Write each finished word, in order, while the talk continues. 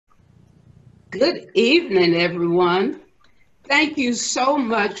Good evening, everyone. Thank you so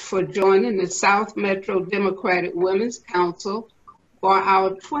much for joining the South Metro Democratic Women's Council for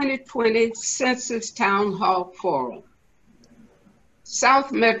our 2020 Census Town Hall Forum.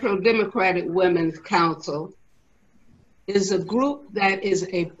 South Metro Democratic Women's Council is a group that is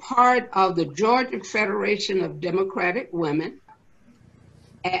a part of the Georgia Federation of Democratic Women,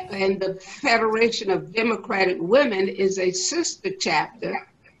 and the Federation of Democratic Women is a sister chapter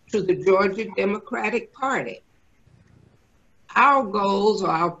to the Georgia Democratic Party. Our goals or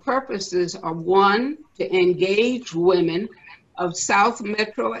our purposes are one, to engage women of South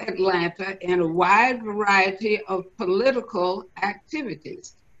Metro Atlanta in a wide variety of political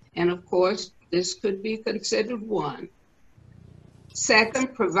activities. And of course, this could be considered one.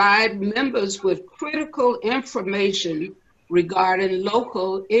 Second, provide members with critical information regarding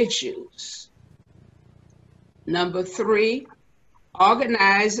local issues. Number three,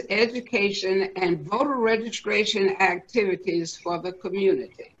 organize education and voter registration activities for the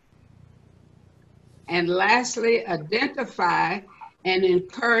community. And lastly, identify and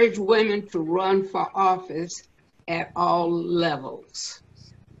encourage women to run for office at all levels.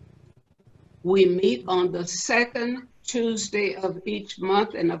 We meet on the second Tuesday of each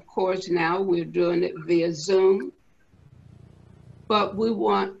month, and of course now we're doing it via Zoom. But we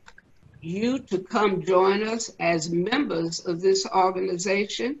want you to come join us as members of this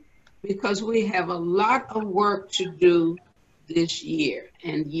organization because we have a lot of work to do this year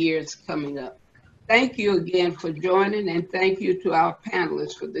and years coming up. Thank you again for joining, and thank you to our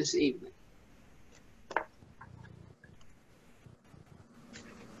panelists for this evening.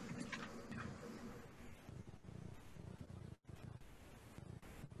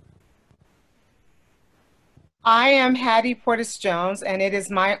 I am Hattie Portis-Jones, and it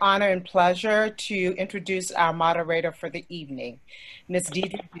is my honor and pleasure to introduce our moderator for the evening, Ms.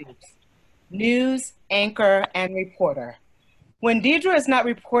 Deidre Dukes, news anchor and reporter. When Deidre is not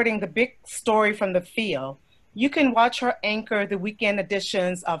reporting the big story from the field, you can watch her anchor the weekend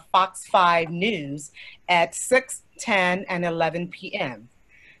editions of Fox 5 News at 6, 10, and 11 p.m.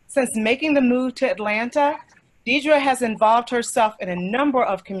 Since making the move to Atlanta, Deidre has involved herself in a number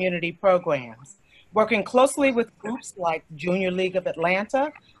of community programs, working closely with groups like Junior League of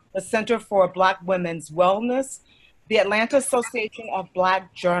Atlanta, the Center for Black Women's Wellness, the Atlanta Association of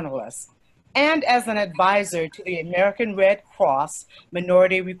Black Journalists, and as an advisor to the American Red Cross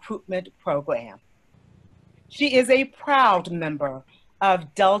Minority Recruitment Program. She is a proud member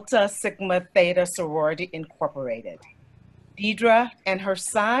of Delta Sigma Theta Sorority Incorporated. Deidre and her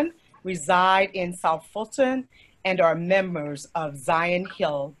son reside in South Fulton and are members of Zion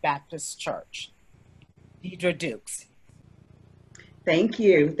Hill Baptist Church. Deidre Dukes. Thank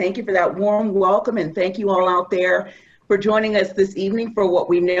you. Thank you for that warm welcome, and thank you all out there for joining us this evening for what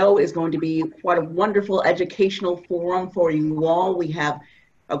we know is going to be quite a wonderful educational forum for you all. We have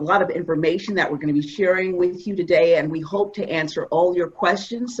a lot of information that we're going to be sharing with you today, and we hope to answer all your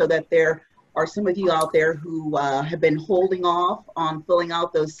questions so that there are some of you out there who have been holding off on filling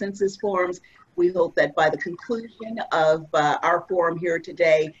out those census forms. We hope that by the conclusion of our forum here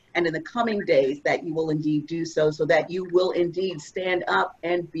today and in the coming days that you will indeed do so that you will indeed stand up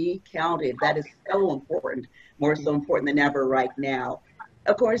and be counted. That is so important, more so important than ever right now.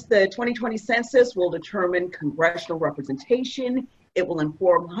 Of course, the 2020 census will determine congressional representation. It will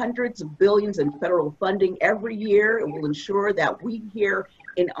inform hundreds of billions in federal funding every year. It will ensure that we here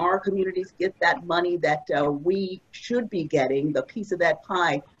in our communities get that money that we should be getting, the piece of that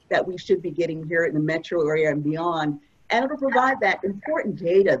pie that we should be getting here in the metro area and beyond. And it'll provide that important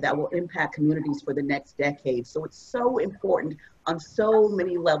data that will impact communities for the next decade. So it's so important on so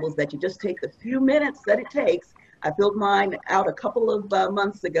many levels that you just take the few minutes that it takes. I filled mine out a couple of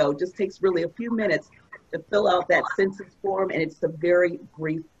months ago. It just takes really a few minutes to fill out that census form, and it's a very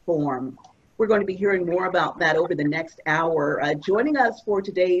brief form. We're going to be hearing more about that over the next hour. Joining us for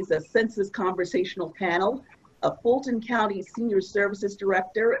today's census conversational panel, Fulton County Senior Services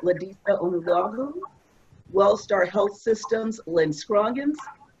Director, Ladisa Onulagu, Wellstar Health Systems, Lynn Scroggins,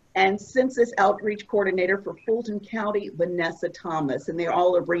 and Census Outreach Coordinator for Fulton County, Vanessa Thomas. And they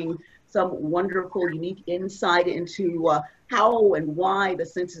all are bringing some wonderful, unique insight into how and why the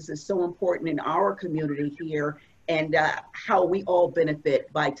census is so important in our community here and how we all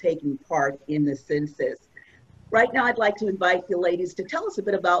benefit by taking part in the census. Right now, I'd like to invite the ladies to tell us a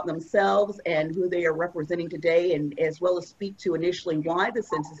bit about themselves and who they are representing today, and as well as speak to initially why the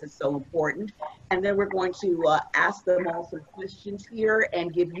census is so important. And then we're going to ask them all some questions here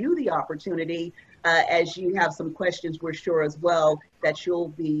and give you the opportunity, as you have some questions, we're sure as well, that you'll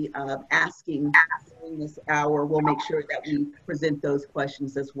be asking during this hour. We'll make sure that we present those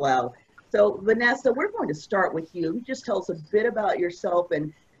questions as well. So Vanessa, we're going to start with you. Just tell us a bit about yourself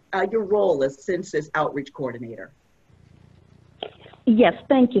and your role as Census Outreach Coordinator. Yes,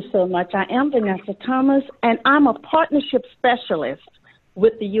 thank you so much. I am Vanessa Thomas, and I'm a partnership specialist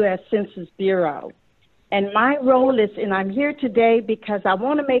with the U.S. Census Bureau. And my role is, and I'm here today because I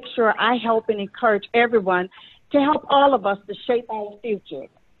want to make sure I help and encourage everyone to help all of us to shape our future.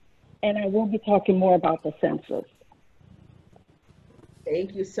 And I will be talking more about the census.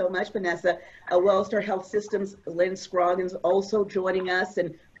 Thank you so much, Vanessa. Wellstar Health Systems, Lynn Scroggins, also joining us.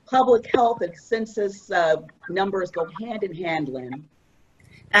 And public health and census numbers go hand in hand, Lynn.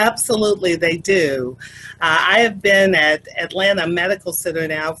 Absolutely, they do. I have been at Atlanta Medical Center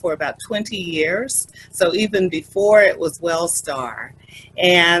now for about 20 years, so even before it was Wellstar.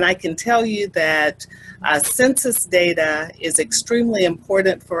 And I can tell you that census data is extremely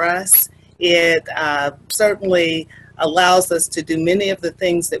important for us. It certainly allows us to do many of the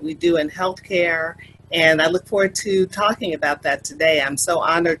things that we do in healthcare. And I look forward to talking about that today. I'm so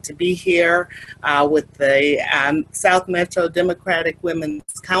honored to be here with the South Metro Democratic Women's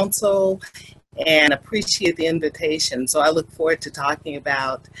Council and appreciate the invitation. So I look forward to talking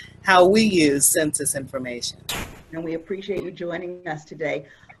about how we use census information. And we appreciate you joining us today.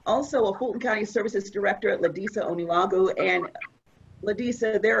 Also, a Fulton County Services Director at Ladisa Onilagu. And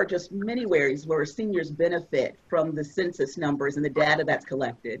Ladisa, there are just many ways where seniors benefit from the census numbers and the data that's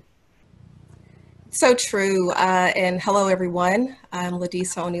collected. So true, and hello everyone. I'm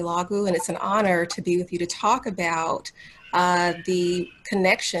Ladisa Onilagu, and it's an honor to be with you to talk about the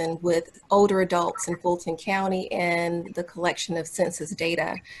connection with older adults in Fulton County and the collection of census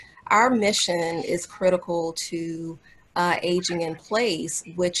data. Our mission is critical to aging in place,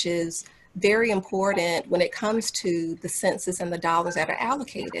 which is very important when it comes to the census and the dollars that are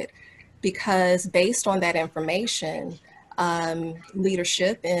allocated, because based on that information,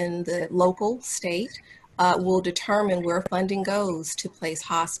 leadership in the local, state, will determine where funding goes to place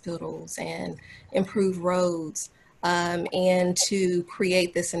hospitals and improve roads, and to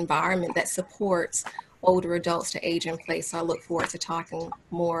create this environment that supports older adults to age in place. So I look forward to talking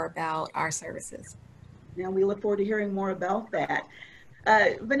more about our services. And we look forward to hearing more about that.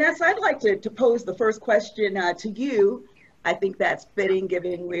 Vanessa, I'd like to pose the first question to you. I think that's fitting,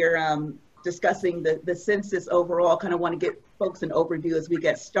 given we're discussing the census overall. Kind of want to give folks an overview as we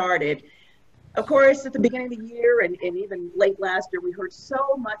get started. Of course, at the beginning of the year and even late last year, we heard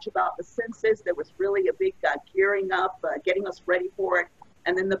so much about the census. There was really a big gearing up, getting us ready for it.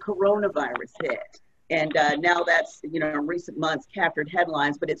 And then the coronavirus hit. And now that's, in recent months captured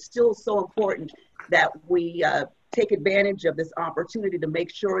headlines, but it's still so important that we take advantage of this opportunity to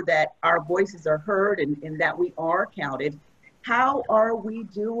make sure that our voices are heard and that we are counted. How are we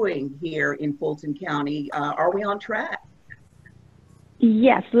doing here in Fulton County? Are we on track?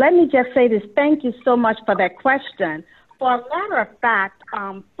 Yes, let me just say this. Thank you so much for that question. For a matter of fact,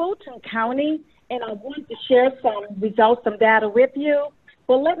 Fulton County, and I want to share some results, some data with you.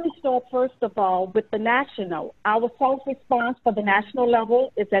 Well, let me start first of all with the national. Our self-response for the national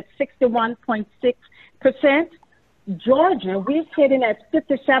level is at 61.6%. Georgia, we're sitting at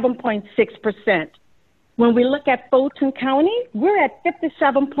 57.6%. When we look at Fulton County, we're at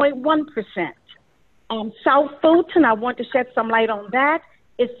 57.1%. South Fulton, I want to shed some light on that,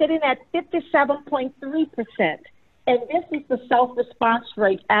 is sitting at 57.3%. And this is the self-response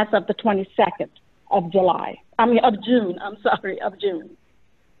rate as of the 22nd of June.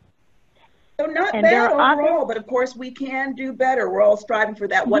 So not bad overall, but of course we can do better. We're all striving for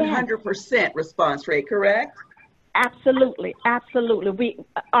that 100% response rate, correct? Absolutely, absolutely. We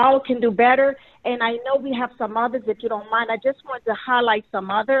all can do better. And I know we have some others, if you don't mind. I just want to highlight some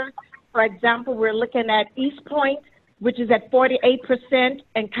others. For example, we're looking at East Point, which is at 48%,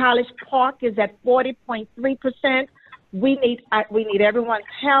 and College Park is at 40.3%. We need everyone's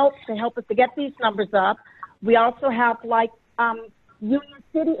help to help us to get these numbers up. We also have Union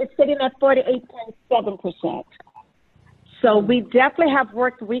City is sitting at 48.7%. So we definitely have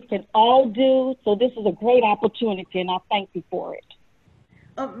work we can all do. So this is a great opportunity, and I thank you for it.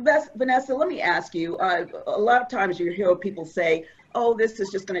 Vanessa, let me ask you, a lot of times you hear people say, oh, this is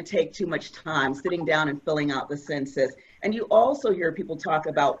just going to take too much time, sitting down and filling out the census. And you also hear people talk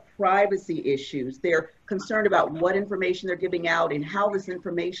about privacy issues. They're concerned about what information they're giving out and how this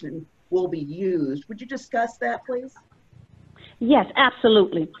information will be used. Would you discuss that, please? Yes,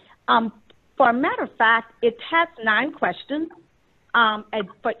 absolutely. For a matter of fact, it has 9 questions,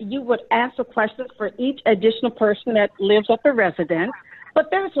 but you would answer questions for each additional person that lives at the residence. But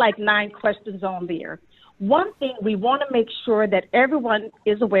there's like 9 questions on there. One thing we want to make sure that everyone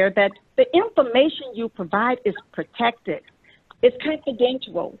is aware that the information you provide is protected. It's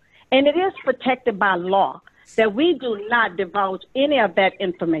confidential. And it is protected by law that we do not divulge any of that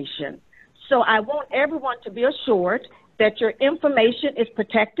information. So I want everyone to be assured that your information is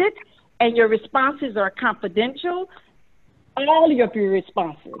protected and your responses are confidential. All of your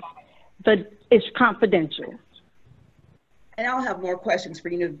responses, it's confidential. And I'll have more questions for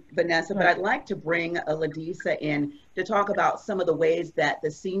you, Vanessa, but I'd like to bring Ladisa in to talk about some of the ways that the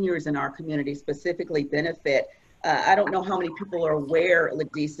seniors in our community specifically benefit. I don't know how many people are aware,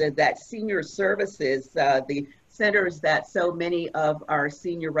 Ladisa, that senior services, the centers that so many of our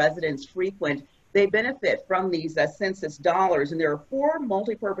senior residents frequent, they benefit from these census dollars. And there are 4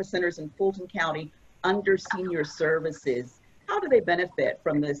 multipurpose centers in Fulton County under senior services. How do they benefit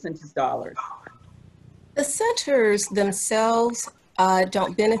from the census dollars? The centers themselves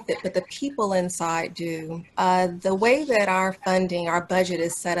don't benefit, but the people inside do. The way that our funding, our budget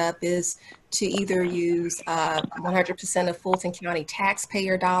is set up is to either use 100% of Fulton County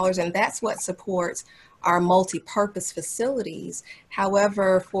taxpayer dollars, and that's what supports our multi-purpose facilities.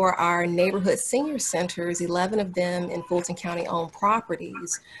 However, for our neighborhood senior centers, 11 of them in Fulton County owned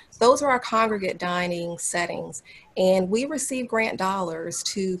properties, those are our congregate dining settings. And we receive grant dollars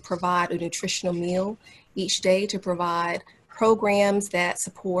to provide a nutritional meal each day, to provide programs that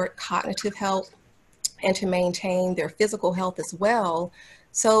support cognitive health and to maintain their physical health as well.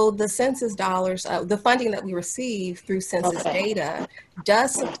 So the census dollars, the funding that we receive through census data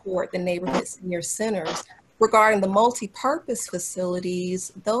does support the neighborhood senior centers. Regarding the multi-purpose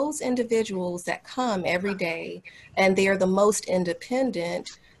facilities, those individuals that come every day and they're the most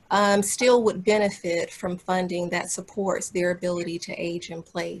independent still would benefit from funding that supports their ability to age in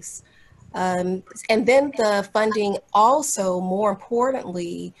place. And then the funding also, more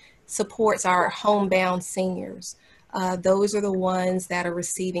importantly, supports our homebound seniors. Those are the ones that are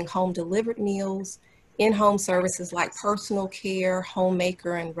receiving home delivered meals, in-home services like personal care,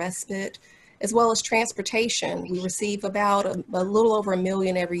 homemaker, and respite, as well as transportation. We receive about a little over $1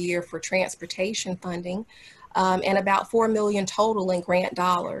 million every year for transportation funding, and about $4 million total in grant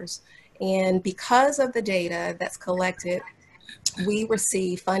dollars. And because of the data that's collected, we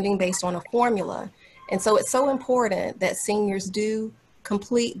receive funding based on a formula. And so it's so important that seniors do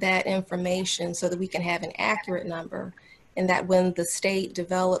complete that information so that we can have an accurate number, and that when the state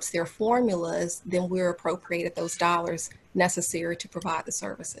develops their formulas, then we're appropriated those dollars necessary to provide the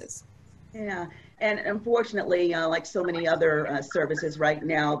services. Yeah, and unfortunately, like so many other services right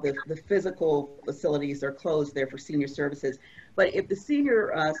now, the physical facilities are closed there for senior services. But if the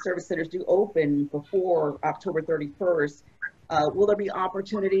senior service centers do open before October 31st, will there be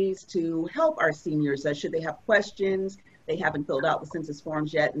opportunities to help our seniors? Should they have questions? They haven't filled out the census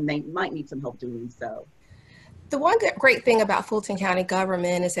forms yet, and they might need some help doing so. The one great thing about Fulton County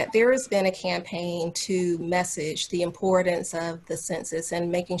government is that there has been a campaign to message the importance of the census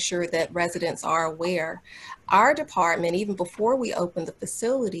and making sure that residents are aware. Our department, even before we opened the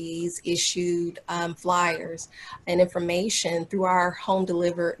facilities, issued flyers and information through our home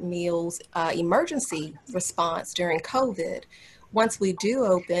delivered meals emergency response during COVID. Once we do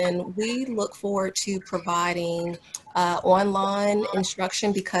open, we look forward to providing online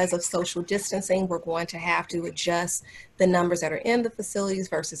instruction. Because of social distancing, we're going to have to adjust the numbers that are in the facilities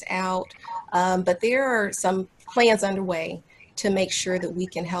versus out. But there are some plans underway to make sure that we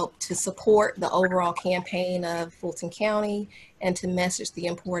can help to support the overall campaign of Fulton County and to message the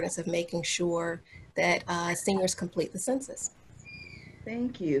importance of making sure that seniors complete the census.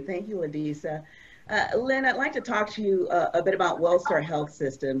 Thank you, Ladisa. Lynn, I'd like to talk to you a bit about WellStar Health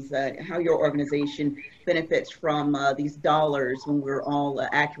Systems, how your organization benefits from these dollars when we're all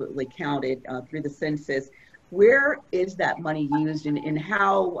accurately counted through the census. Where is that money used, and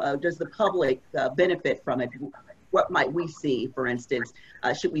how does the public benefit from it? What might we see, for instance,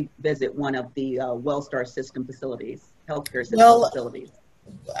 should we visit one of the WellStar system facilities, healthcare system facilities?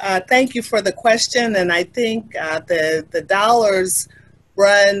 Thank you for the question, and I think the dollars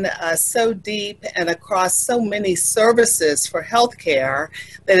run so deep and across so many services for healthcare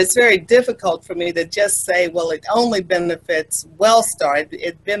that it's very difficult for me to just say, well, it only benefits WellStar.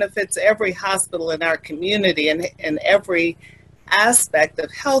 It benefits every hospital in our community and every aspect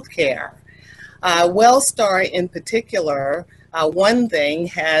of healthcare. WellStar in particular, one thing,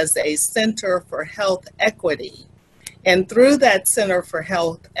 has a Center for Health Equity. And through that Center for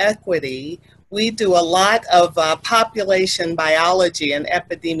Health Equity, we do a lot of population biology and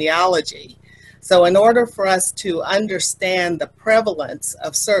epidemiology. So in order for us to understand the prevalence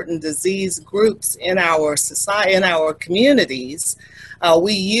of certain disease groups in our society, in our communities,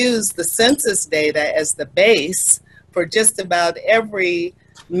 we use the census data as the base for just about every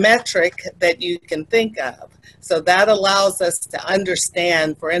metric that you can think of. So that allows us to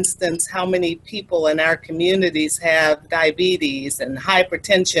understand, for instance, how many people in our communities have diabetes and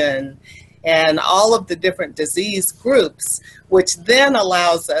hypertension and all of the different disease groups, which then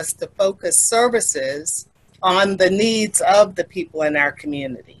allows us to focus services on the needs of the people in our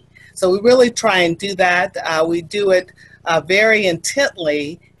community. So we really try and do that. We do it very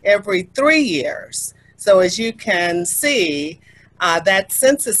intently every 3 years. So as you can see, that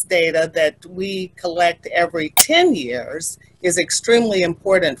census data that we collect every 10 years is extremely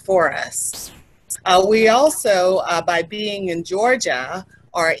important for us. We also, by being in Georgia,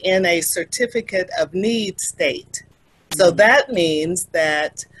 are in a certificate of need state. So that means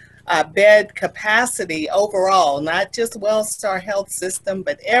that bed capacity overall, not just WellStar Health System,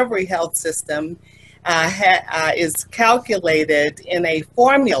 but every health system is calculated in a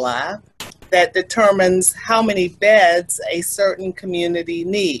formula that determines how many beds a certain community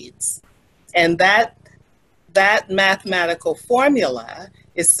needs. And that mathematical formula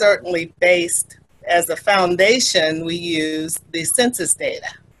is certainly based, as a foundation, we use the census data.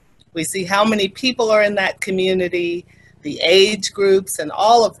 We see how many people are in that community, the age groups, and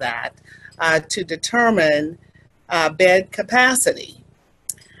all of that to determine bed capacity.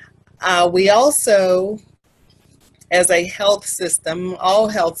 We also, as a health system, all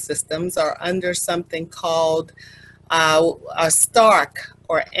health systems are under something called STARK,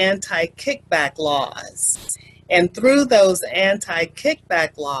 or anti-kickback laws. And through those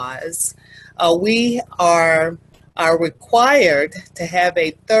anti-kickback laws, we are required to have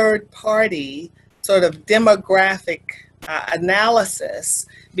a third-party sort of demographic analysis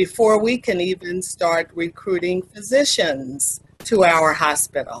before we can even start recruiting physicians to our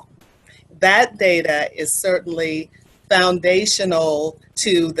hospital. That data is certainly foundational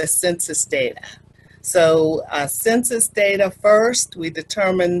to the census data. So census data first, we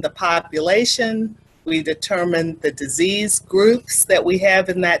determine the population, we determine the disease groups that we have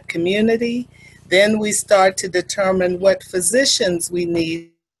in that community, then we start to determine what physicians we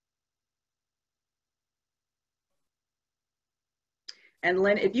need. And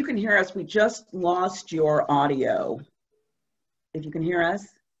Lynn, if you can hear us, we just lost your audio. If you can hear us,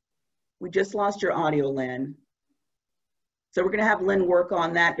 we just lost your audio, Lynn. So we're going to have Lynn work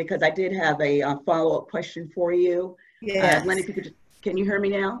on that because I did have a follow-up question for you. Yes. Lynn, if you could, can you hear me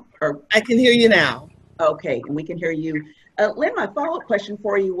now? Or I can hear you now. Okay, and we can hear you. Lynn, my follow-up question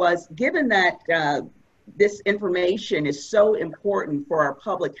for you was, given that this information is so important for our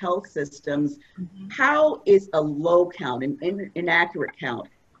public health systems, how is a low count, an inaccurate count,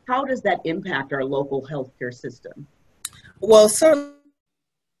 how does that impact our local healthcare system? Well, certainly.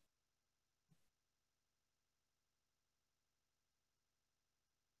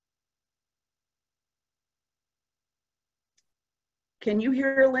 Can you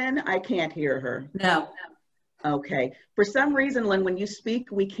hear Lynn? I can't hear her. No. Okay. For some reason, Lynn, when you speak,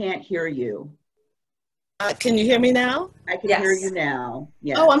 we can't hear you. Can you hear me now? I can hear you now.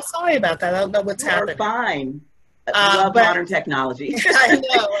 Yes. Oh, I'm sorry about that. I don't know what's happening. Fine. Love modern technology. I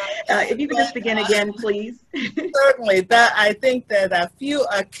know. If you could just begin again, please. Certainly. I think that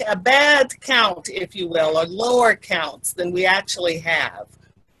a bad count, if you will, or lower counts than we actually have,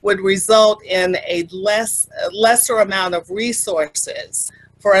 would result in a lesser amount of resources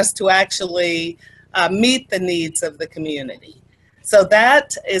for us to actually meet the needs of the community. So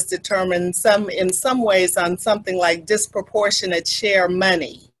that is determined in some ways on something like disproportionate share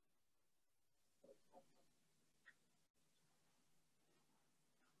money.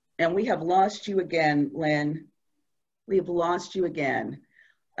 And we have lost you again, Lynn. We have lost you again.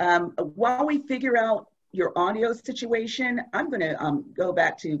 While we figure out your audio situation, I'm going to go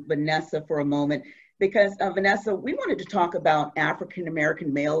back to Vanessa for a moment because Vanessa, we wanted to talk about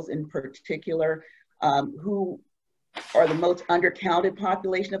African-American males in particular, who are the most undercounted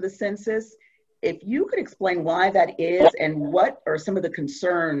population of the census. If you could explain why that is and what are some of the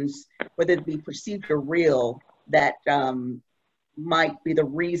concerns, whether it be perceived or real, that might be the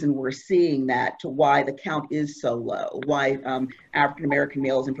reason we're seeing that, to why the count is so low, why African-American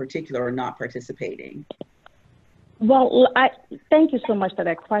males in particular are not participating. Well, thank you so much for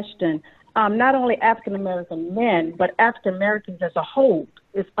that question. Not only African-American men, but African-Americans as a whole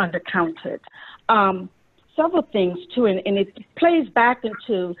is undercounted. Several things too, and it plays back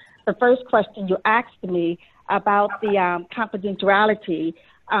into the first question you asked me about the confidentiality.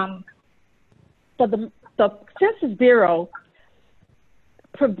 So the Census Bureau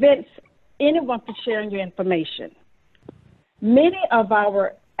prevents anyone from sharing your information. Many of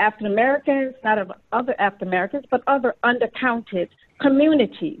our African Americans, not of other African Americans, but other undercounted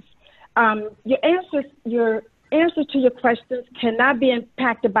communities. Your answers to your questions cannot be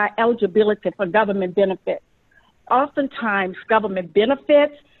impacted by eligibility for government benefits. Oftentimes, government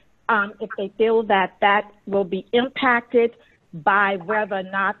benefits, if they feel that that will be impacted by whether or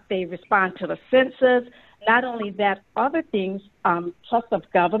not they respond to the census, not only that, other things, trust of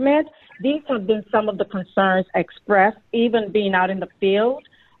government, these have been some of the concerns expressed, even being out in the field.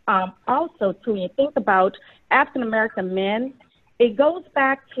 Also, too, when you think about African-American men, it goes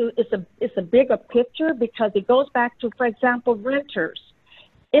back to, it's a bigger picture because it goes back to, for example, renters.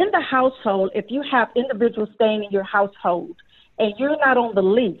 In the household, if you have individuals staying in your household and you're not on the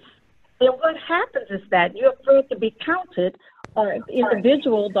lease, then what happens is that you're afraid to be counted, or the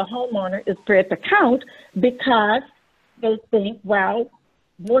individual, the homeowner, is afraid to count because they think, well,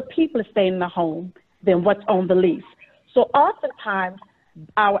 more people are staying in the home than what's on the lease. So oftentimes,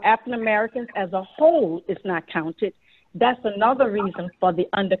 our African Americans as a whole is not counted. That's another reason for the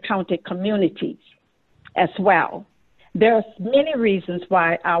undercounted communities as well. There are many reasons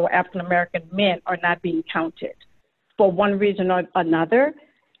why our African American men are not being counted. For one reason or another,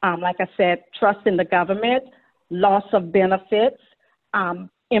 like I said, trust in the government, loss of benefits,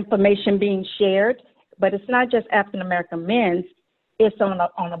 information being shared, but it's not just African American men, it's on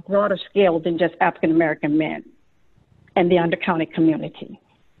a broader scale than just African American men and the undercounted community.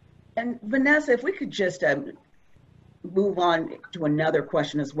 And Vanessa, if we could just move on to another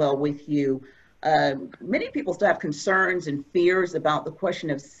question as well with you. Many people still have concerns and fears about the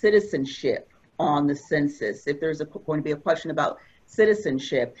question of citizenship on the census. If there's going to be a question about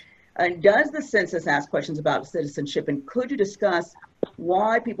citizenship, does the census ask questions about citizenship, and could you discuss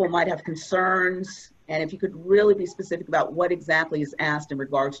why people might have concerns, and if you could really be specific about what exactly is asked in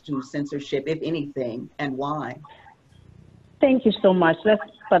regards to censorship, if anything, and why? Thank you so much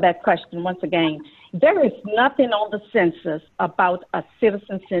for that question. Once again, there is nothing on the census about a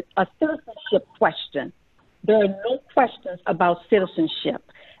citizenship question. There are no questions about citizenship.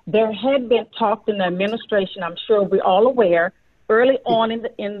 There had been talk in the administration, I'm sure we're all aware, early on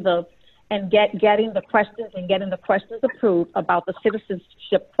getting the questions approved about the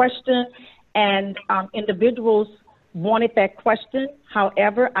citizenship question, and individuals wanted that question.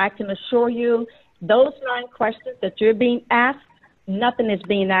 However, I can assure you, those 9 questions that you're being asked, nothing is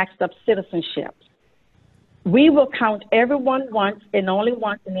being asked of citizenship. We will count everyone once and only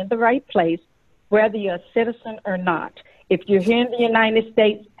once and in the right place, whether you're a citizen or not. If you're here in the United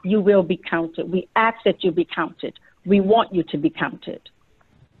States, you will be counted. We ask that you be counted. We want you to be counted.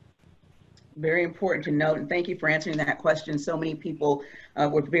 Very important to note, and thank you for answering that question. So many people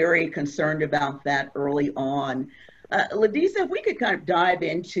were very concerned about that early on. Ladisa, if we could kind of dive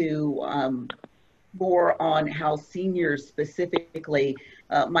into more on how seniors specifically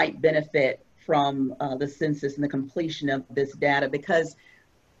might benefit from the census and the completion of this data, because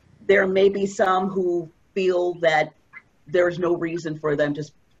there may be some who feel that there's no reason for them to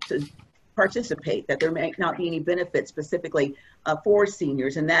participate, that there may not be any benefit specifically for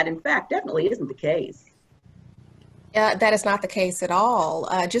seniors, and that in fact definitely isn't the case. Yeah, that is not the case at all.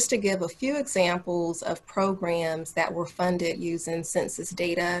 Just to give a few examples of programs that were funded using census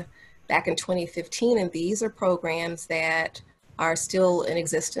data back in 2015, and these are programs that are still in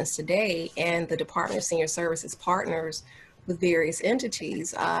existence today, and the Department of Senior Services partners with various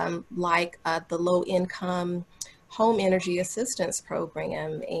entities like the Low Income Home Energy Assistance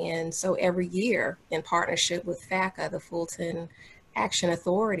Program. And so every year, in partnership with FACA, the Fulton Action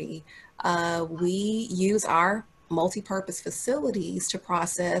Authority, we use our multi-purpose facilities to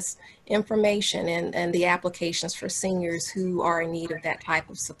process information and the applications for seniors who are in need of that type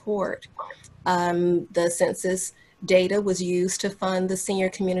of support. The census data was used to fund the Senior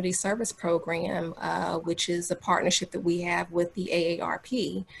Community Service Program, which is a partnership that we have with the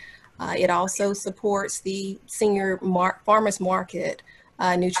AARP. It also supports the Senior Farmers Market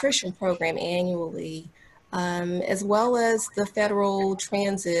Nutrition Program annually, as well as the federal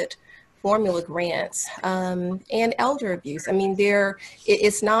transit formula grants and elder abuse. I mean,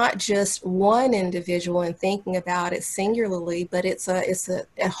 it's not just one individual and thinking about it singularly, but it's a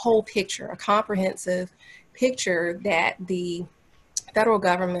whole picture, a comprehensive picture that the federal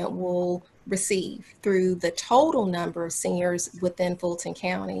government will receive through the total number of seniors within Fulton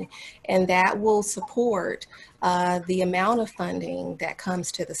County, and that will support the amount of funding that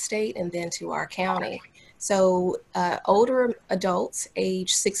comes to the state and then to our county. So older adults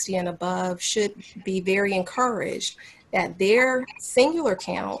age 60 and above should be very encouraged that their singular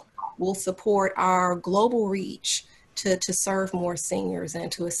count will support our global reach to serve more seniors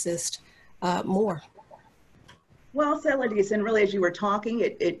and to assist more. Well said, Ladisa, and really as you were talking,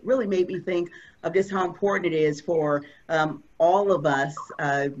 it really made me think of just how important it is for all of us,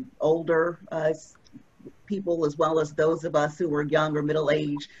 older people as well as those of us who are young or middle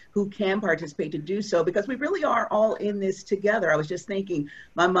aged who can participate to do so, because we really are all in this together. I was just thinking,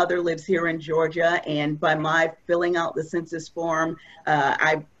 my mother lives here in Georgia, and by my filling out the census form,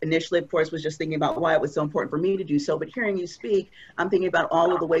 I initially, of course, was just thinking about why it was so important for me to do so, but hearing you speak, I'm thinking about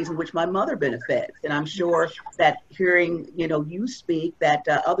all of the ways in which my mother benefits. And I'm sure that hearing, you speak, that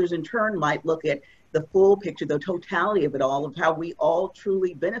others in turn might look at the full picture, the totality of it all, of how we all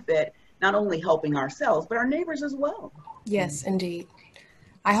truly benefit, not only helping ourselves, but our neighbors as well. Yes, indeed.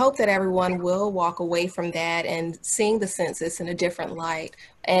 I hope that everyone will walk away from that and seeing the census in a different light.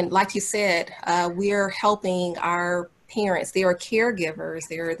 And like you said, we're helping our parents. There are caregivers,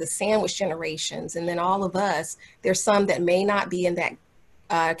 there are the sandwich generations, and then all of us. There's some that may not be in that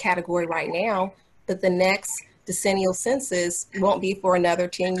category right now, but the next decennial census won't be for another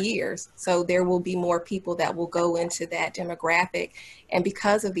 10 years. So there will be more people that will go into that demographic. And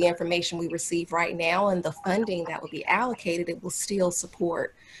because of the information we receive right now and the funding that will be allocated, it will still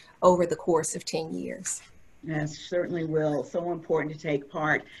support over the course of 10 years. Yes, certainly will. So important to take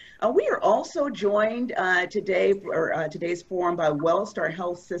part. We are also joined today for today's forum by Wellstar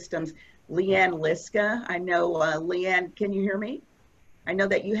Health Systems, Leanne Liska. I know, Leanne, can you hear me? I know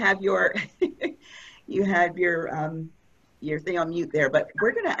that you have your you have your thing on mute there, but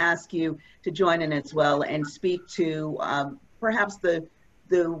we're going to ask you to join in as well and speak to perhaps the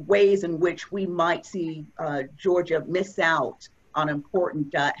ways in which we might see Georgia miss out on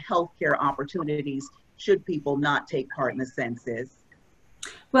important healthcare opportunities should people not take part in the census.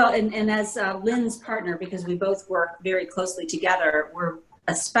 Well, and as Lynn's partner, because we both work very closely together, we're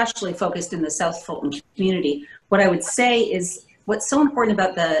especially focused in the South Fulton community. What I would say is, what's so important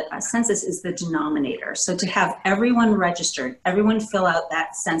about the census is the denominator. So to have everyone registered, everyone fill out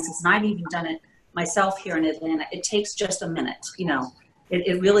that census, and I've even done it myself here in Atlanta, it takes just a minute.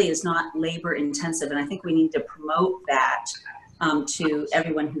 It really is not labor intensive, and I think we need to promote that to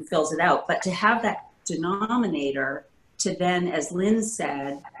everyone who fills it out. But to have that denominator to then, as Lynn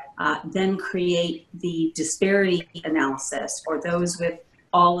said, then create the disparity analysis, or those with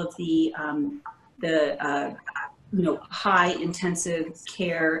all of the high intensive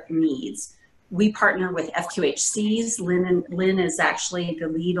care needs. We partner with FQHCs. Lynn is actually the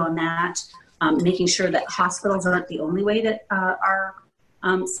lead on that, making sure that hospitals aren't the only way that our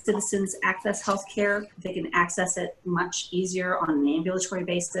citizens access healthcare. They can access it much easier on an ambulatory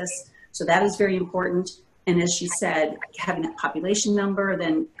basis. So that is very important. And as she said, having that population number,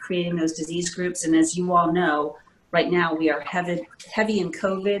 then creating those disease groups. And as you all know, right now we are heavy in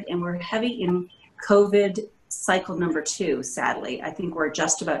COVID, and we're heavy in COVID cycle number 2, sadly. I think we're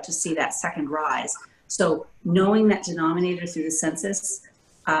just about to see that second rise. So knowing that denominator through the census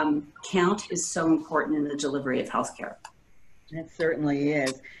count is so important in the delivery of healthcare. It certainly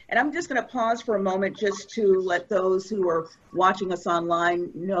is. And I'm just going to pause for a moment just to let those who are watching us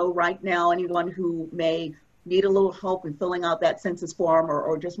online know right now, anyone who may need a little help in filling out that census form,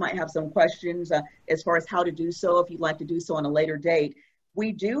 or just might have some questions as far as how to do so, if you'd like to do so on a later date.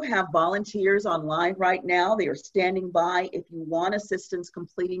 We do have volunteers online right now. They are standing by. If you want assistance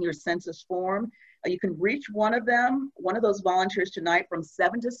completing your census form, you can reach one of those volunteers tonight from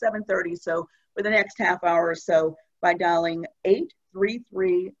 7 to 7:30. So for the next half hour or so, by dialing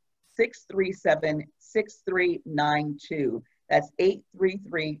 833-637-6392. That's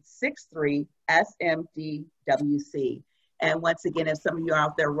 833-63-SMDWC. And once again, if some of you are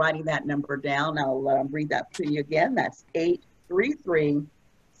out there writing that number down, I'll read that to you again. That's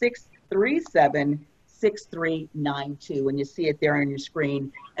 833-637-6392. And you see it there on your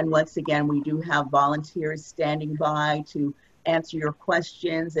screen. And once again, we do have volunteers standing by to answer your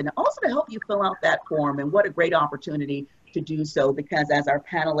questions and also to help you fill out that form. And what a great opportunity to do so, because as our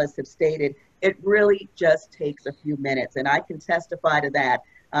panelists have stated, it really just takes a few minutes. And I can testify to that.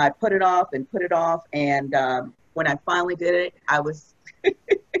 I put it off, and when I finally did it, I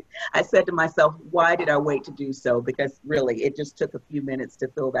said to myself, why did I wait to do so? Because really, it just took a few minutes to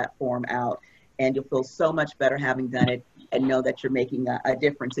fill that form out. And you'll feel so much better having done it, and know that you're making a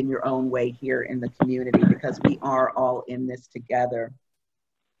difference in your own way here in the community, because we are all in this together.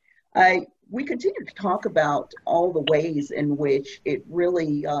 We continue to talk about all the ways in which it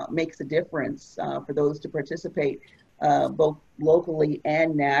really makes a difference for those to participate both locally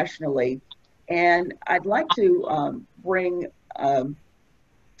and nationally. And I'd like to bring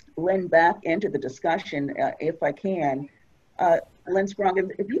Lynn back into the discussion if I can. Lynn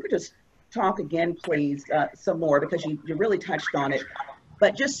Sprung, if you could just talk again, please, some more, because you really touched on it,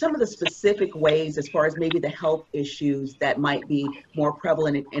 but just some of the specific ways as far as maybe the health issues that might be more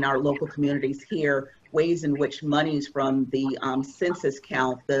prevalent in our local communities here, ways in which monies from the census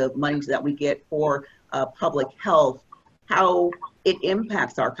count, the monies that we get for public health, how it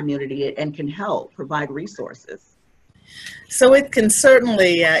impacts our community and can help provide resources. So it can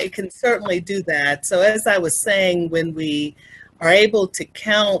certainly do that. So as I was saying, when we are able to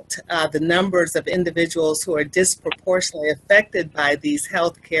count the numbers of individuals who are disproportionately affected by these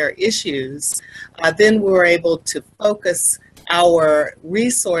healthcare issues, then we're able to focus our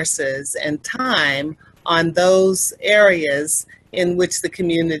resources and time on those areas in which the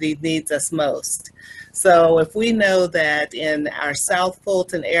community needs us most. So if we know that in our South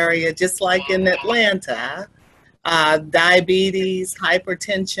Fulton area, just like in Atlanta, diabetes,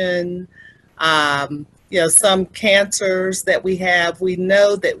 hypertension, some cancers that we have, we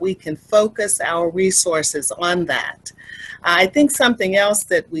know that we can focus our resources on that. I think something else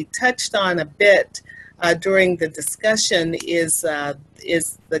that we touched on a bit during the discussion is the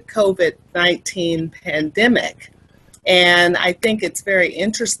COVID-19 pandemic. And I think it's very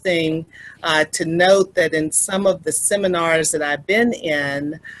interesting to note that in some of the seminars that I've been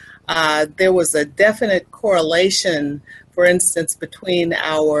in, there was a definite correlation, for instance, between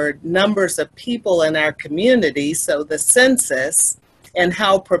our numbers of people in our community, so the census, and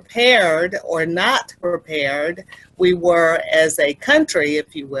how prepared or not prepared we were as a country,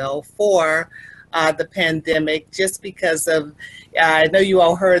 if you will, for the pandemic, just because of, I know you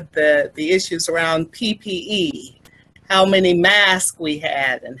all heard the issues around PPE, how many masks we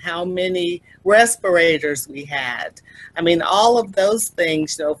had and how many respirators we had. I mean, all of those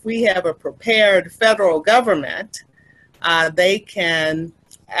things, if we have a prepared federal government, they can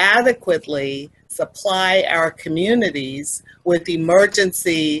adequately supply our communities with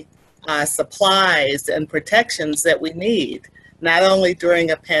emergency supplies and protections that we need, not only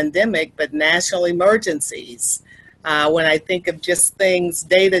during a pandemic, but national emergencies. When I think of just things,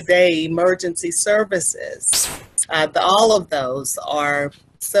 day-to-day emergency services, all of those are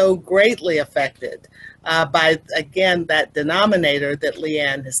so greatly affected by, again, that denominator that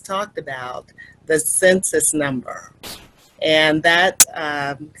Leanne has talked about, the census number. And that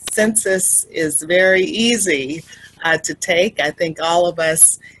census is very easy to take. I think all of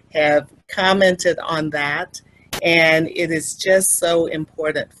us have commented on that, and it is just so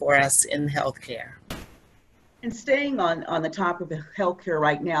important for us in healthcare. And staying on the topic of healthcare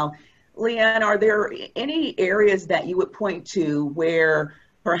right now, Leanne, are there any areas that you would point to where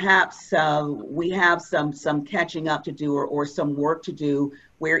perhaps we have some catching up to do or some work to do,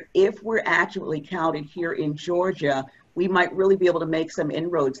 where if we're accurately counted here in Georgia, we might really be able to make some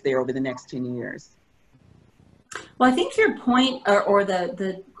inroads there over the next 10 years? Well, I think your point, or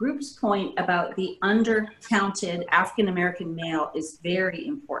the group's point about the undercounted African-American male is very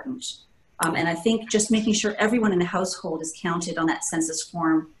important. And I think just making sure everyone in the household is counted on that census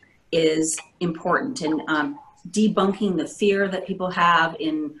form is important. And debunking the fear that people have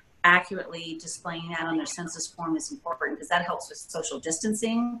in accurately displaying that on their census form is important, because that helps with social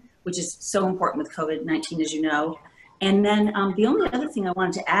distancing, which is so important with COVID-19, as you know. And then the only other thing I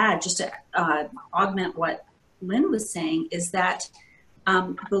wanted to add, just to augment what Lynn was saying, is that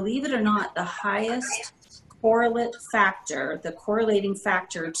believe it or not, the highest correlate factor, the correlating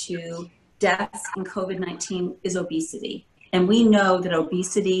factor to deaths in COVID-19 is obesity. And we know that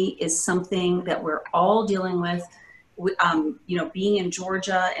obesity is something that we're all dealing with. Being in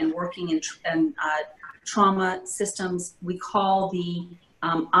Georgia and working in trauma systems, we call the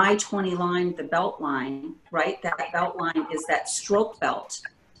I-20 line the belt line, right? That belt line is that stroke belt.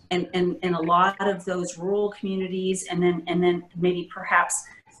 And a lot of those rural communities, and then maybe perhaps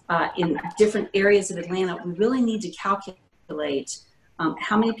in different areas of Atlanta, we really need to calculate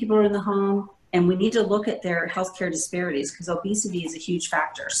how many people are in the home, and we need to look at their healthcare disparities, because obesity is a huge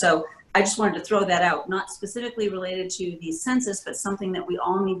factor. So I just wanted to throw that out, not specifically related to the census, but something that we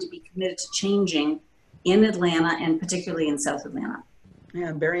all need to be committed to changing in Atlanta, and particularly in South Atlanta.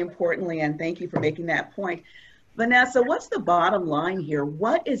 Yeah, very importantly, and thank you for making that point. Vanessa, what's the bottom line here?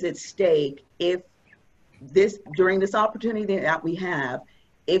 What is at stake if during this opportunity that we have,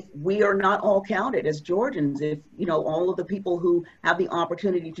 if we are not all counted as Georgians, if all of the people who have the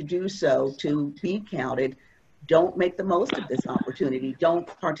opportunity to do so, to be counted, don't make the most of this opportunity, don't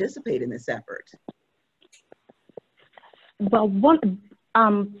participate in this effort? Well,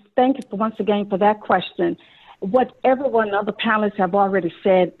 thank you once again for that question. What everyone, other panelists have already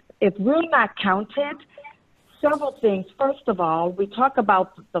said, if we're not counted, several things. First of all, we talk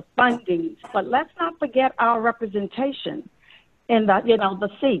about the funding, but let's not forget our representation in the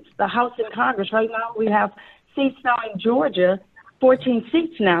seats, the House and Congress. Right now, we have seats now in Georgia, 14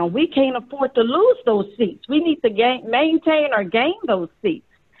 seats now. We can't afford to lose those seats. We need to maintain or gain those seats.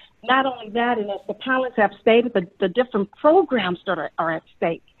 Not only that, and as the panelists have stated, the different programs that are at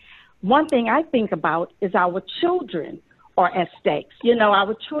stake. one thing I think about is our children are at stake. You know,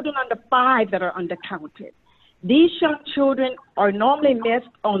 our children under 5 that are undercounted. These young children are normally missed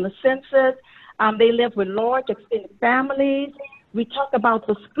on the census. They live with large extended families. We talk about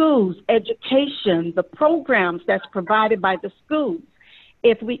the schools, education, the programs that's provided by the schools.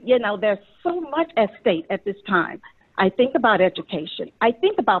 If we, you know, there's so much at stake at this time. I think about education. I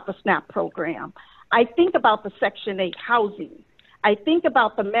think about the SNAP program. I think about the Section 8 housing. I think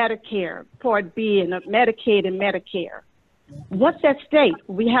about the Medicare, Part B, and Medicaid and Medicare. What's at stake?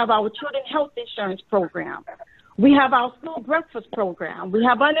 We have our children's health insurance program. We have our school breakfast program. We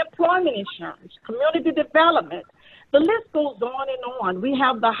have unemployment insurance, community development. The list goes on and on. We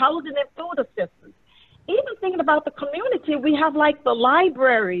have the housing and food assistance. Even thinking about the community, we have like the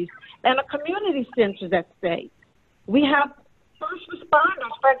libraries and the community centers at stake. We have first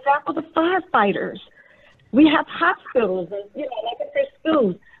responders, for example, the firefighters. We have hospitals and, you know, like I said,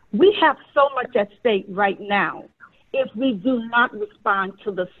 schools. We have so much at stake right now if we do not respond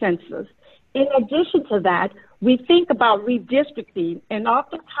to the census. In addition to that, we think about redistricting, and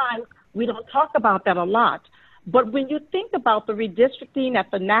oftentimes we don't talk about that a lot. But when you think about the redistricting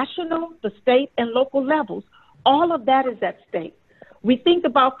at the national, the state, and local levels, all of that is at stake. We think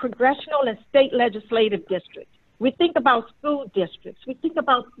about congressional and state legislative districts. We think about school districts. We think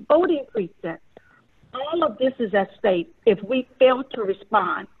about voting precincts. All of this is at stake if we fail to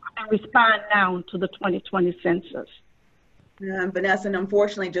respond and respond now to the 2020 census. Vanessa, and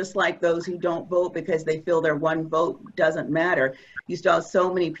unfortunately, just like those who don't vote because they feel their one vote doesn't matter, you still have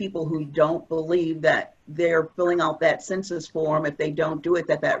so many people who don't believe that they're filling out that census form. If they don't do it,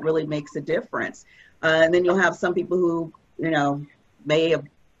 that really makes a difference. And then you'll have some people who, you know, may have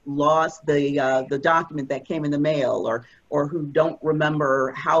lost the document that came in the mail, or who don't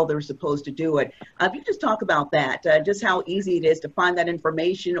remember how they're supposed to do it. If you just talk about that, just how easy it is to find that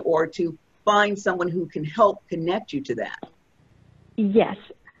information or to find someone who can help connect you to that. Yes.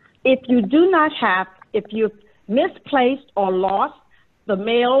 If you do not have, if you've misplaced or lost the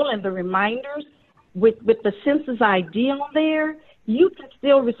mail and the reminders with the census ID on there, you can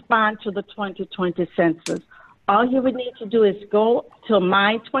still respond to the 2020 census. All you would need to do is go to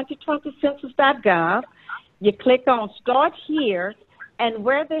my2020census.gov. You click on Start Here, and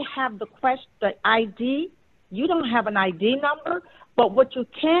where they have the ID, you don't have an ID number, but what you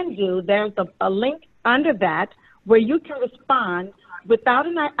can do, there's a link under that where you can respond without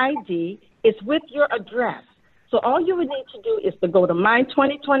an ID. It's with your address. So all you would need to do is to go to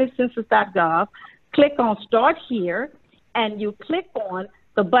my2020census.gov, click on Start Here, and you click on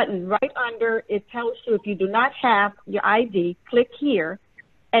the button right under. It tells you if you do not have your ID, click here,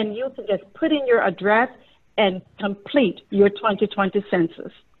 and you can just put in your address and complete your 2020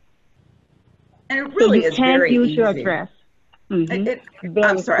 census. And it really so is very easy. You can use your address. Mm-hmm.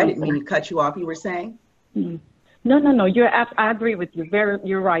 I'm sorry, I didn't mean to cut you off. You were saying? Mm-hmm. No. I agree with you.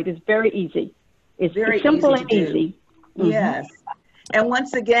 You're right. It's very easy. It's very simple easy and easy. Mm-hmm. Yes. And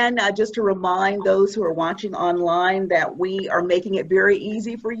once again, just to remind those who are watching online that we are making it very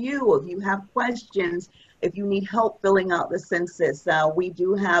easy for you. If you have questions, if you need help filling out the census, we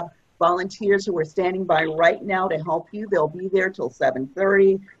do have volunteers who are standing by right now to help you. They'll be there till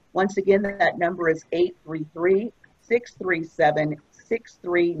 7:30. Once again, that number is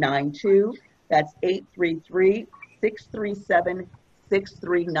 833-637-6392. That's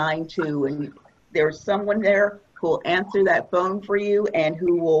 833-637-6392. And there's someone there who will answer that phone for you and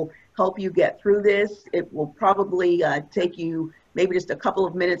who will help you get through this. It will probably take you maybe just a couple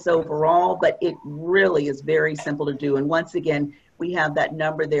of minutes overall, but it really is very simple to do. And once again, we have that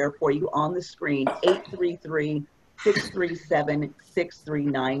number there for you on the screen,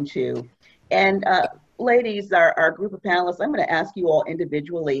 833-637-6392. And ladies, our group of panelists, I'm going to ask you all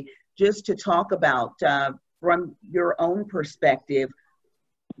individually just to talk about, from your own perspective,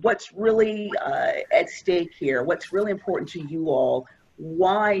 what's really at stake here, what's really important to you all,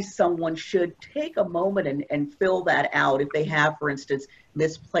 why someone should take a moment and fill that out if they have, for instance,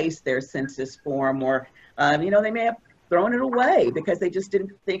 misplaced their census form, or they may have thrown it away because they just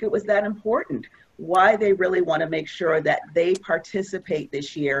didn't think it was that important. Why they really want to make sure that they participate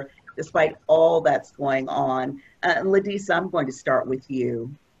this year despite all that's going on. Ladisa, I'm going to start with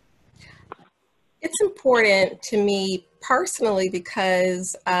you. It's important to me personally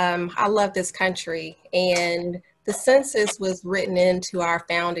because I love this country, and the census was written into our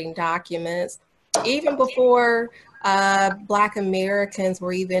founding documents even before Black Americans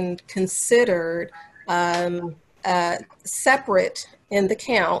were even considered separate in the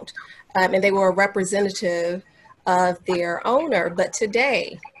count, and they were a representative of their owner. But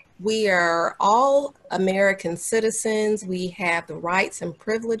today, we are all American citizens. We have the rights and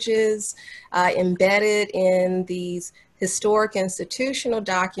privileges embedded in these historic institutional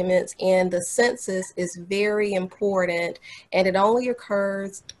documents, and the census is very important, and it only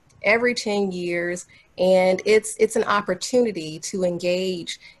occurs every 10 years, and it's an opportunity to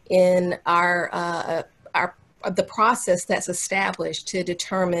engage in the process that's established to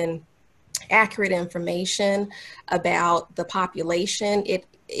determine accurate information about the population.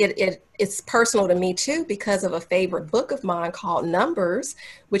 It's personal to me too because of a favorite book of mine called Numbers,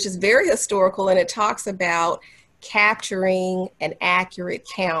 which is very historical, and it talks about capturing an accurate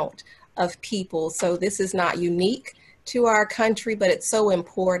count of people. So this is not unique to our country, but it's so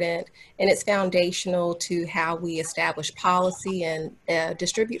important, and it's foundational to how we establish policy and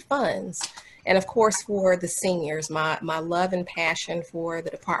distribute funds. And of course, for the seniors, my love and passion for the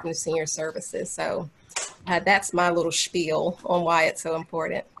Department of Senior Services. So that's my little spiel on why it's so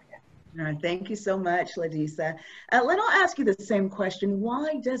important. All right, thank you so much, Ladisa. Lynn, I'll ask you the same question.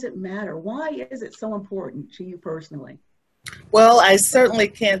 Why does it matter? Why is it so important to you personally? Well, I certainly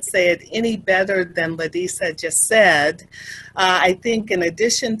can't say it any better than Ladisa just said. I think in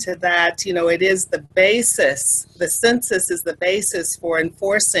addition to that, it is the basis, the census is the basis for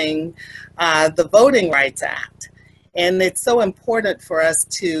enforcing the Voting Rights Act. And it's so important for us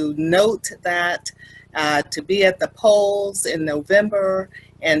to note that, to be at the polls in November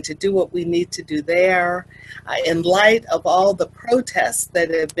and to do what we need to do there in light of all the protests that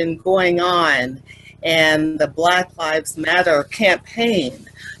have been going on and the Black Lives Matter campaign.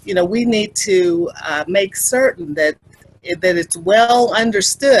 We need to make certain that it's well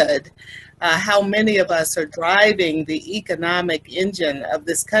understood how many of us are driving the economic engine of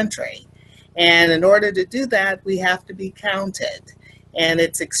this country. And in order to do that, we have to be counted. And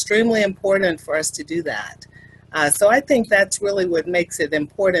it's extremely important for us to do that. So I think that's really what makes it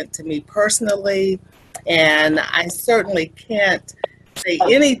important to me personally. And I certainly can't say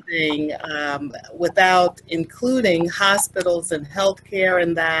anything without including hospitals and healthcare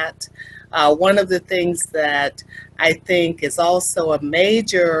in that. One of the things that I think is also a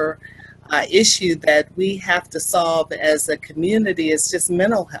major issue that we have to solve as a community is just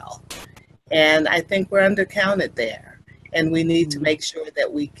mental health. And I think we're undercounted there. And we need to make sure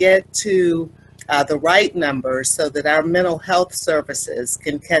that we get to the right numbers so that our mental health services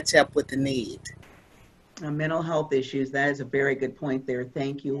can catch up with the need. Mental health issues, that is a very good point there.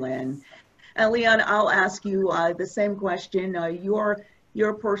 Thank you, Lynn. Leon, I'll ask you the same question.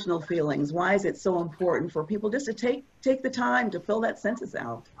 Your personal feelings. Why is it so important for people just to take the time to fill that census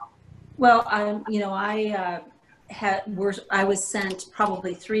out? Well, I was sent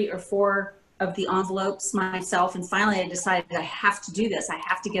probably 3 or 4 of the envelopes myself, and finally I decided I have to do this. I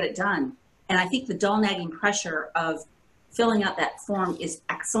have to get it done. And I think the dull nagging pressure of filling out that form is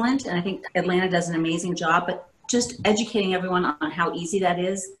excellent, and I think Atlanta does an amazing job, but just educating everyone on how easy that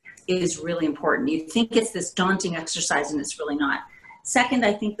is really important. You think it's this daunting exercise, and it's really not. Second,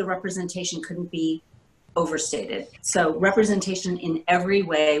 I think the representation couldn't be overstated. So representation in every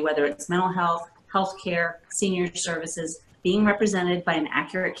way, whether it's mental health, healthcare, senior services, being represented by an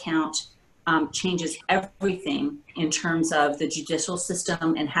accurate count changes everything in terms of the judicial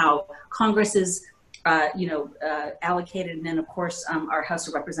system and how Congress is allocated, and then of course our House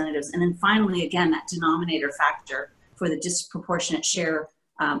of Representatives. And then finally, again, that denominator factor for the disproportionate share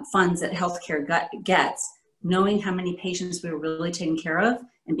funds that healthcare gets, knowing how many patients we were really taking care of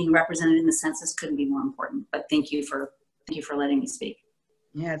and being represented in the census couldn't be more important. But thank you for letting me speak.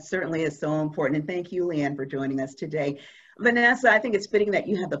 Yeah, it certainly is so important. And thank you, Leanne, for joining us today. Vanessa, I think it's fitting that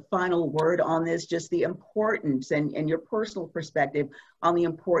you have the final word on this, just the importance and your personal perspective on the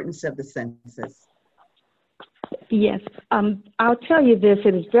importance of the census. Yes, I'll tell you this,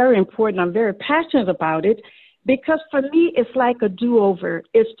 it is very important. I'm very passionate about it because for me, it's like a do-over.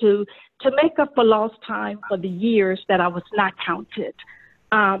 It's to make up for lost time for the years that I was not counted.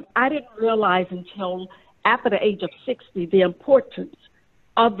 I didn't realize until after the age of 60 the importance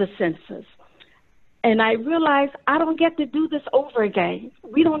of the census. And I realized I don't get to do this over again.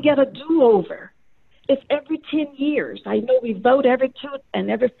 We don't get a do-over. It's every 10 years. I know we vote every 2 and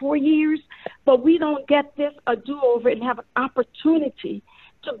every 4 years, but we don't get this a do-over and have an opportunity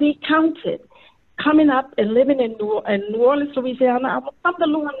to be counted. Coming up and living in New Orleans, Louisiana, I'm from the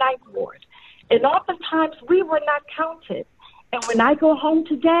Lower Ninth Ward. And oftentimes we were not counted. And when I go home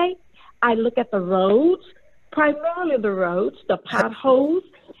today, I look at the roads, primarily the roads, the potholes.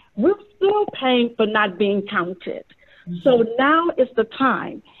 We're still paying for not being counted. So now is the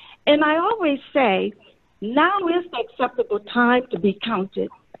time. And I always say, now is the acceptable time to be counted.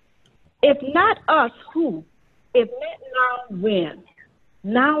 If not us, who? If not now, when?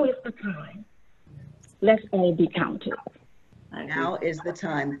 Now is the time. Let's all be counted. Now is the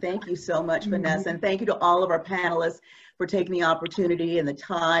time. Thank you so much, Vanessa. And thank you to all of our panelists for taking the opportunity and the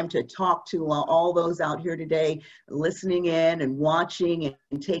time to talk to all those out here today, listening in and watching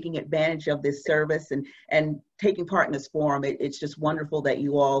and taking advantage of this service and taking part in this forum. It's just wonderful that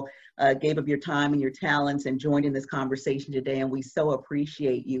you all gave up your time and your talents and joined in this conversation today. And we so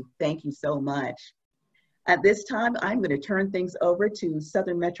appreciate you. Thank you so much. At this time, I'm going to turn things over to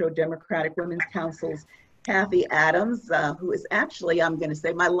Southern Metro Democratic Women's Council's Kathy Adams, who is actually, I'm going to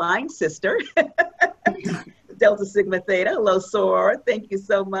say, my line sister, Delta Sigma Theta. Hello, Soror. Thank you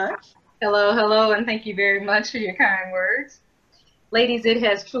so much. Hello, hello, and thank you very much for your kind words. Ladies, it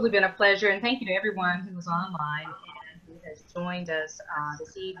has truly been a pleasure, and thank you to everyone who was online and who has joined us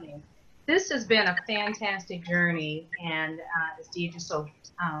this evening. This has been a fantastic journey, and as Deidre so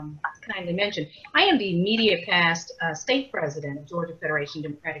kindly mentioned, I am the immediate past state president of Georgia Federation of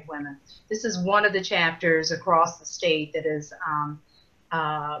Democratic Women. This is one of the chapters across the state that is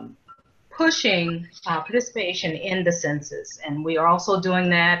pushing participation in the census, and we are also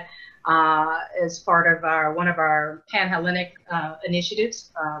doing that as part of one of our Pan-Hellenic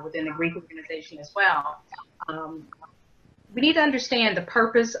initiatives within the Greek organization as well. We need to understand the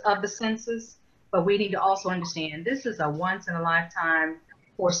purpose of the census, but we need to also understand this is a once in a lifetime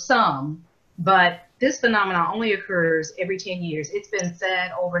for some, but this phenomenon only occurs every 10 years. It's been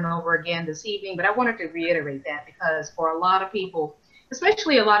said over and over again this evening, but I wanted to reiterate that because for a lot of people,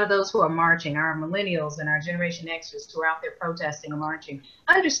 especially a lot of those who are marching, our millennials and our Generation Xers who are out there protesting and marching,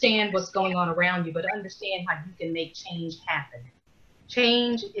 understand what's going on around you, but understand how you can make change happen.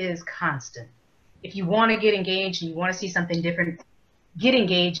 Change is constant. If you want to get engaged and you want to see something different, get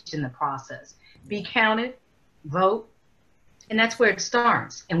engaged in the process. Be counted, vote, and that's where it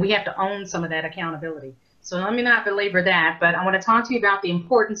starts. And we have to own some of that accountability. So let me not belabor that, but I want to talk to you about the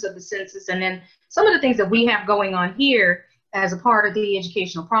importance of the census and then some of the things that we have going on here as a part of the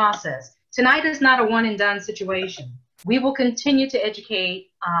educational process. Tonight is not a one and done situation. We will continue to educate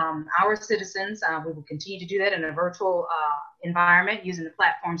our citizens. We will continue to do that in a virtual environment using the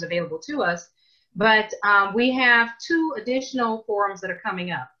platforms available to us. But we have two additional forums that are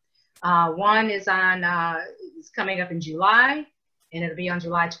coming up. One is coming up in July, and it'll be on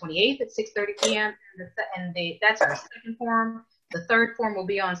July 28th at 6:30 p.m. That's our second forum. The third forum will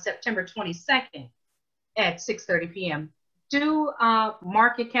be on September 22nd at 6:30 p.m. Do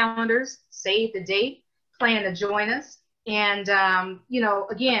mark your calendars, save the date, plan to join us, and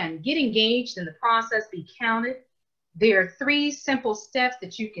again, get engaged in the process, be counted. There are 3 simple steps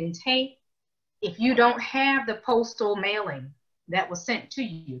that you can take. If you don't have the postal mailing that was sent to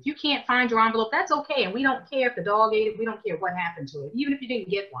you, if you can't find your envelope, that's okay. And we don't care if the dog ate it. We don't care what happened to it. Even if you didn't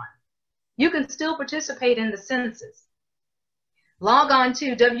get one, you can still participate in the census. Log on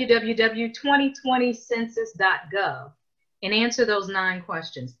to www.2020census.gov and answer those 9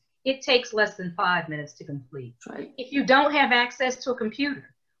 questions. It takes less than 5 minutes to complete. Right. If you don't have access to a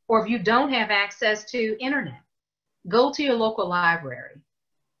computer or if you don't have access to internet, go to your local library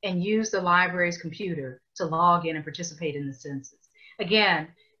and use the library's computer to log in and participate in the census. Again,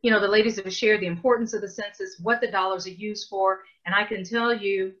 the ladies have shared the importance of the census, what the dollars are used for, and I can tell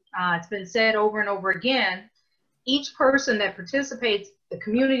you, it's been said over and over again, each person that participates, the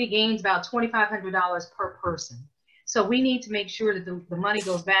community gains about $2,500 per person. So we need to make sure that the money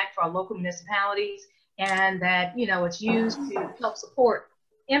goes back to our local municipalities and that, it's used to help support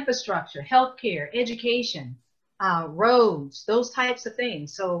infrastructure, healthcare, education, roads, those types of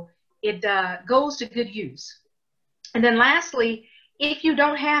things. So it goes to good use. And then lastly, if you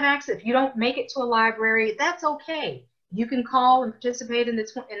don't have access, if you don't make it to a library, that's okay. You can call and participate in the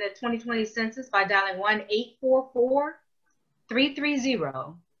 2020 census by dialing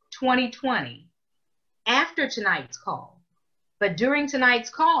 1-844-330-2020 after tonight's call. But during tonight's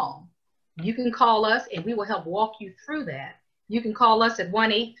call, you can call us and we will help walk you through that. You can call us at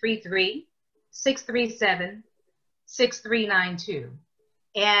 1-833-637-6392.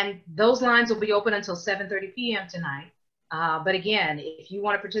 And those lines will be open until 7:30 p.m. tonight. But again, if you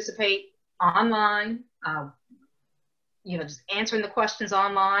want to participate online, just answering the questions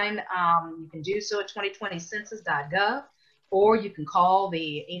online, you can do so at 2020census.gov, or you can call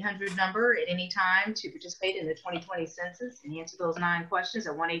the 800 number at any time to participate in the 2020 census and answer those 9 questions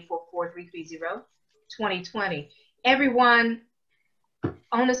at 1-844-330-2020. Everyone,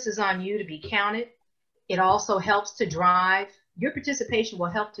 onus is on you to be counted. It also helps to drive, your participation will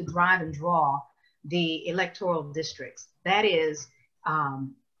help to drive and draw the electoral districts. That is,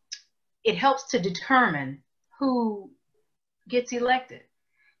 it helps to determine who gets elected.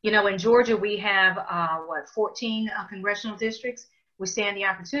 In Georgia, we have, 14 congressional districts. we stand the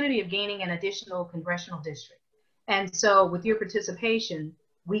opportunity of gaining an additional congressional district. And so with your participation,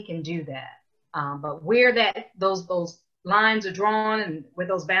 we can do that. But where those lines are drawn and where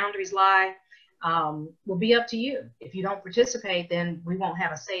those boundaries lie will be up to you. If you don't participate, then we won't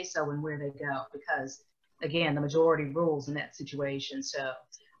have a say-so in where they go, because again, the majority rules in that situation. So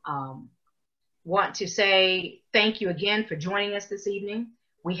want to say thank you again for joining us this evening.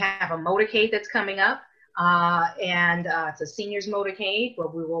 We have a motorcade that's coming up, and it's a seniors motorcade where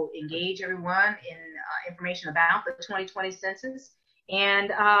we will engage everyone in information about the 2020 census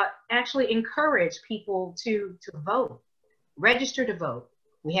and actually encourage people to vote, register to vote.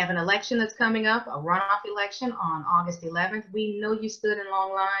 We have an election that's coming up, a runoff election on August 11th. We know you stood in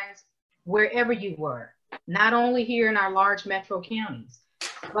long lines wherever you were, not only here in our large metro counties,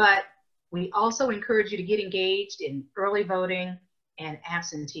 but we also encourage you to get engaged in early voting and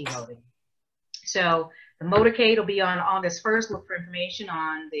absentee voting. So the motorcade will be on August 1st. Look for information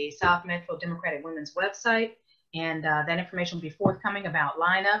on the South Metro Democratic Women's website, and that information will be forthcoming about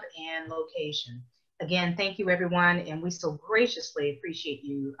lineup and location. Again, thank you everyone, and we so graciously appreciate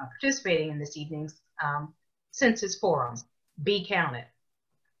you participating in this evening's Census Forum. Be counted.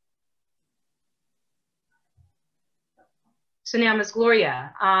 So now, Ms.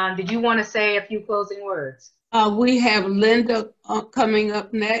 Gloria, did you want to say a few closing words? We have Linda coming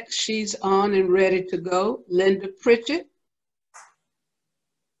up next. She's on and ready to go. Linda Pritchett.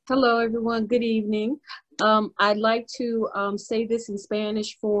 Hello, everyone. Good evening. I'd like to say this in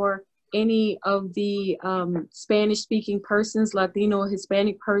Spanish for any of the Spanish-speaking persons, Latino or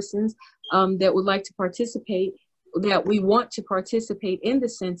Hispanic persons that would like to participate, that we want to participate in the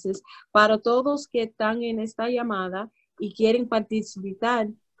census. Para todos que están en esta llamada y quieren participar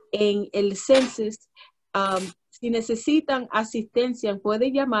en el census, si necesitan asistencia,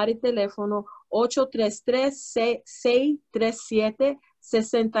 pueden llamar el teléfono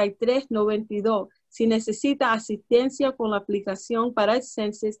 833-637-6392. Si necesita asistencia con la aplicación para el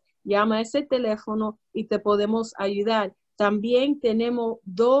census, llama a ese teléfono y te podemos ayudar. También tenemos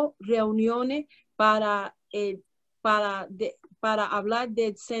 2 reuniones para hablar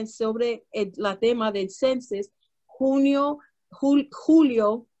del census, sobre la tema del census. Julio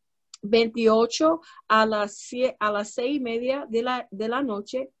 28 a las 6:30 de la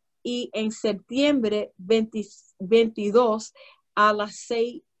noche, y en septiembre 22 a las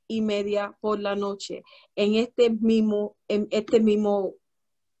 6:30 por la noche en este mismo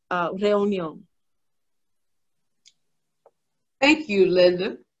reunión. Thank you,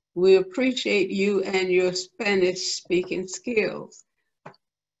 Linda. We appreciate you and your Spanish speaking skills.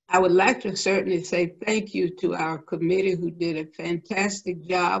 I would like to certainly say thank you to our committee, who did a fantastic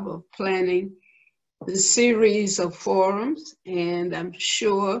job of planning the series of forums, and I'm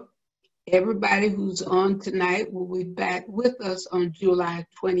sure everybody who's on tonight will be back with us on July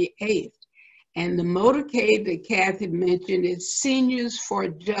 28th. And the motorcade that Kathy mentioned is Seniors for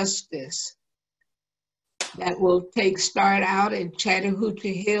Justice. That will start out in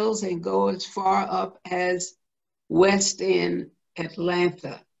Chattahoochee Hills and go as far up as West End,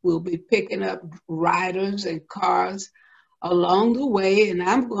 Atlanta. We'll be picking up riders and cars along the way, and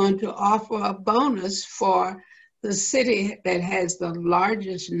I'm going to offer a bonus for the city that has the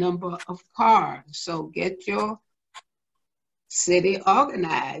largest number of cars. So get your city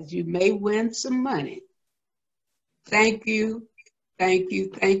organized. You may win some money. Thank you, thank you,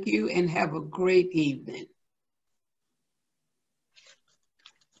 thank you, and have a great evening.